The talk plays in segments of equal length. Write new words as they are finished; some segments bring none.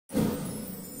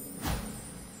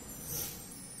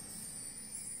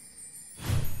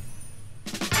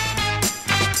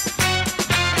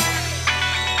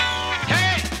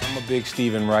big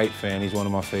Stephen Wright fan. He's one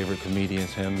of my favorite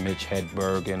comedians, him, Mitch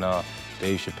Hedberg, and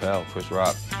Dave Chappelle, Chris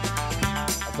Rock. I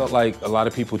felt like a lot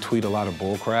of people tweet a lot of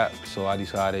bull crap, so I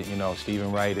decided, you know,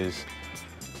 Stephen Wright is,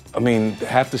 I mean,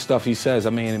 half the stuff he says,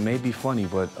 I mean, it may be funny,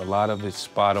 but a lot of it's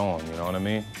spot on, you know what I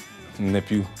mean? And if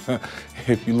you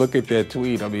look at that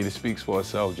tweet, I mean, it speaks for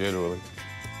itself generally.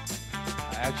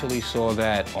 I actually saw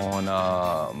that on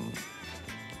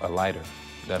a lighter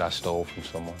that I stole from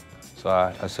someone. So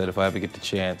I said, if I ever get the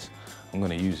chance, I'm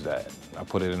gonna use that. I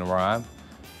put it in a rhyme,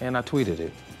 and I tweeted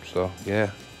it. So yeah,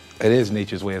 it is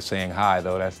nature's way of saying hi,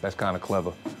 though. That's kind of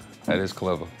clever. That is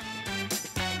clever.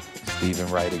 Stephen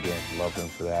Wright again, love him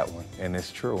for that one. And it's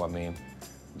true, I mean,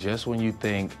 just when you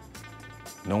think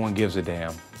no one gives a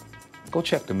damn, go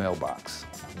check the mailbox.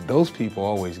 Those people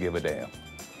always give a damn.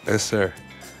 Yes, sir.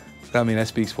 I mean, that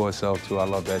speaks for itself, too. I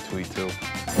love that tweet, too.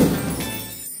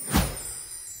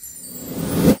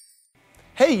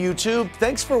 Hey, YouTube,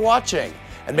 thanks for watching.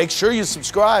 And make sure you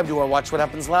subscribe to our Watch What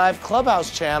Happens Live Clubhouse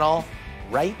channel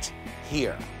right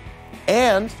here.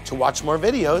 And to watch more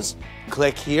videos,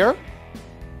 click here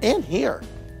and here.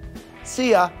 See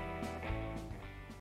ya.